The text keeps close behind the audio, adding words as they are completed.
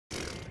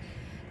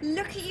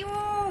Look at you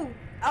all!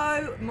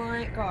 Oh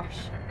my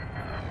gosh.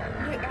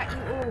 Look at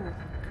you all.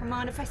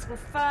 Commander Festival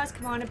Fuzz,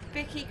 Commander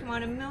Vicky,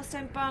 Commander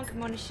Millstone Bun,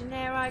 Commander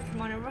Shanero,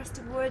 Commander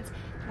Rusted Woods,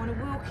 Commander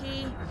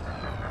Wilkie,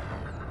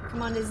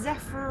 Commander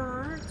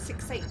Zephyr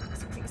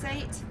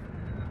 68668.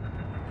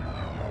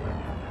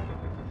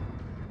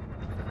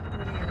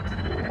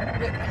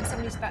 Brilliant. Look, and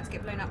somebody's about to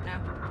get blown up now.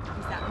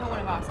 Who's that? Not one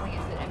of us, I think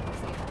it's the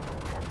NPC.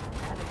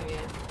 I don't know who he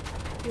is.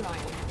 Who are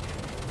you?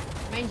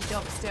 Mangy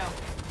dog still.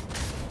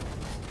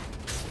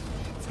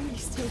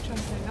 Somebody's still trying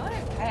to say, I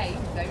don't care, you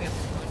can blow me up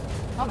this one.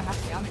 I'm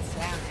happy, I'm in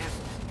Slough now.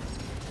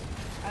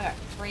 I got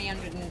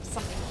 300 and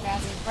something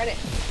thousand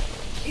credits.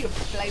 You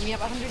could blow me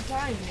up 100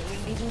 times and it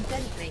wouldn't even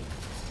dent me.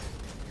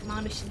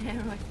 Commander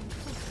Shanero.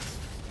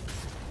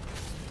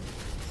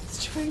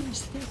 Strange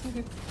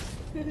thing.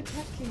 They're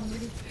attacking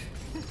me.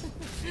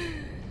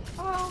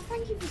 Oh,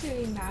 thank you for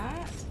doing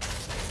that.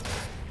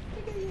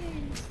 Look at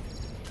you.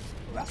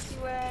 Rusty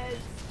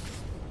Words.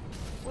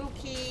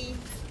 Wilkie.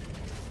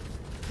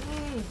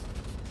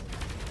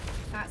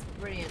 That's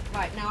brilliant.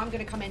 Right, now I'm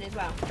going to come in as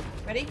well.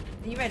 Ready?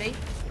 Are you ready?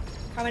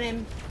 Coming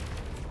in.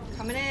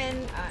 Coming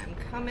in. I'm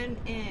coming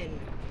in.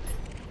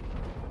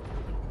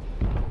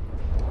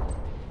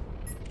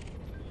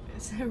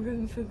 Is there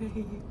room for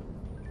me?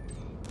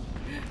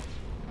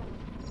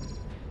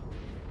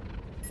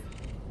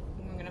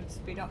 I'm going to have to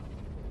speed up.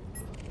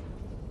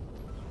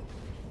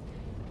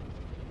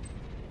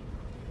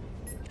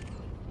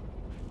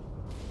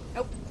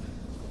 Oh.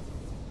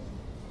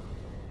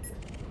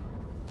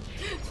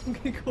 I'm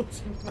going to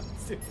cause a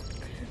massive...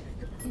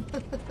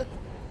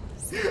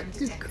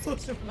 Just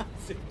cause a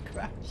massive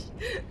crash.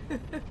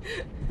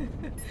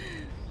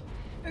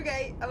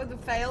 Okay, that was a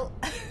fail.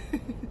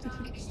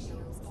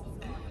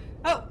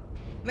 Oh!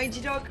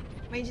 Mangy dog!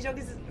 Mangy dog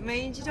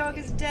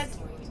is dead!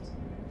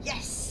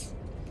 Yes!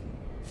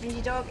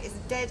 Mangy dog is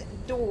a dead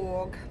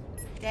dog.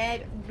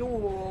 Dead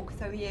dog,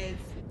 so he is.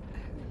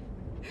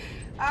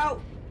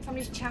 Oh!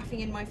 Somebody's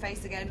chaffing in my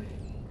face again.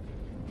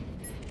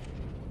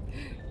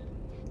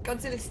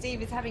 Godzilla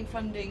Steve is having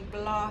fun doing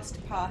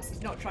blast pass.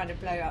 He's not trying to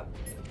blow up.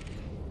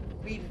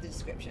 Read the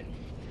description.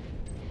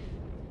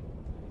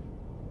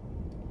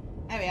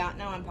 There we are.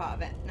 Now I'm part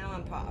of it. Now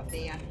I'm part of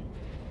the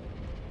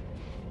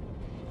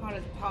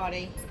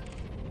party.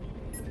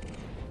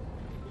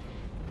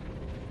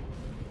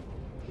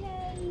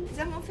 Yay! Is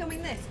anyone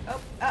filming this? Oh,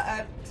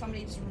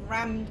 somebody just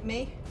rammed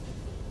me.